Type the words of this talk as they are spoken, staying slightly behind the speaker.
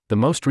The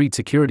most read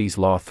Securities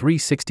Law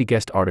 360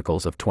 guest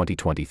articles of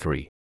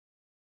 2023.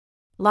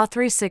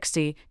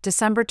 Law360,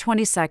 December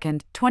 22,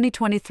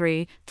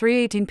 2023,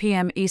 3:18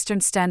 p.m.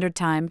 Eastern Standard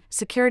Time.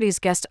 Securities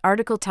guest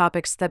article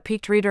topics that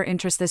piqued reader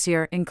interest this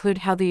year include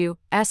how the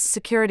U.S.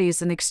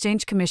 Securities and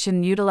Exchange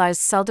Commission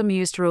utilized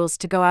seldom-used rules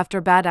to go after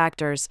bad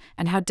actors,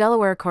 and how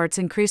Delaware courts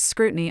increase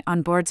scrutiny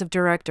on boards of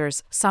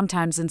directors,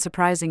 sometimes in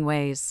surprising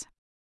ways.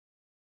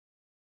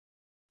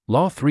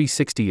 Law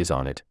 360 is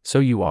on it, so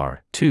you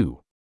are, too.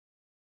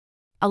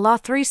 A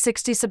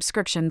Law360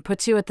 subscription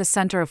puts you at the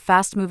center of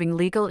fast-moving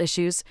legal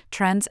issues,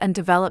 trends, and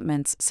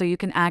developments so you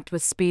can act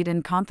with speed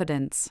and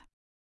confidence.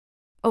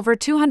 Over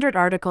 200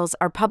 articles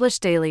are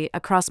published daily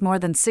across more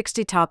than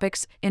 60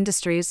 topics,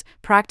 industries,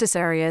 practice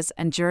areas,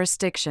 and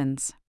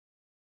jurisdictions.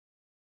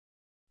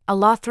 A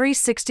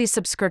Law360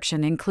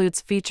 subscription includes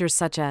features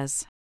such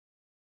as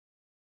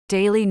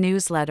daily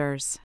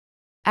newsletters,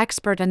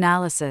 expert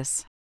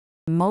analysis,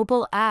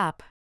 mobile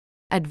app,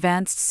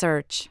 advanced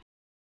search,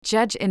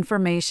 judge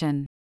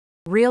information,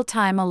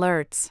 real-time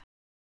alerts,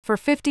 for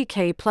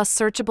 50K plus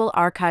searchable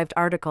archived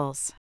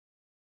articles,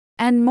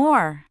 and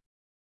more.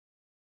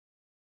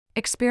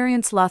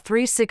 Experience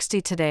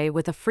Law360 today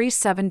with a free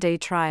 7-day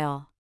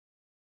trial.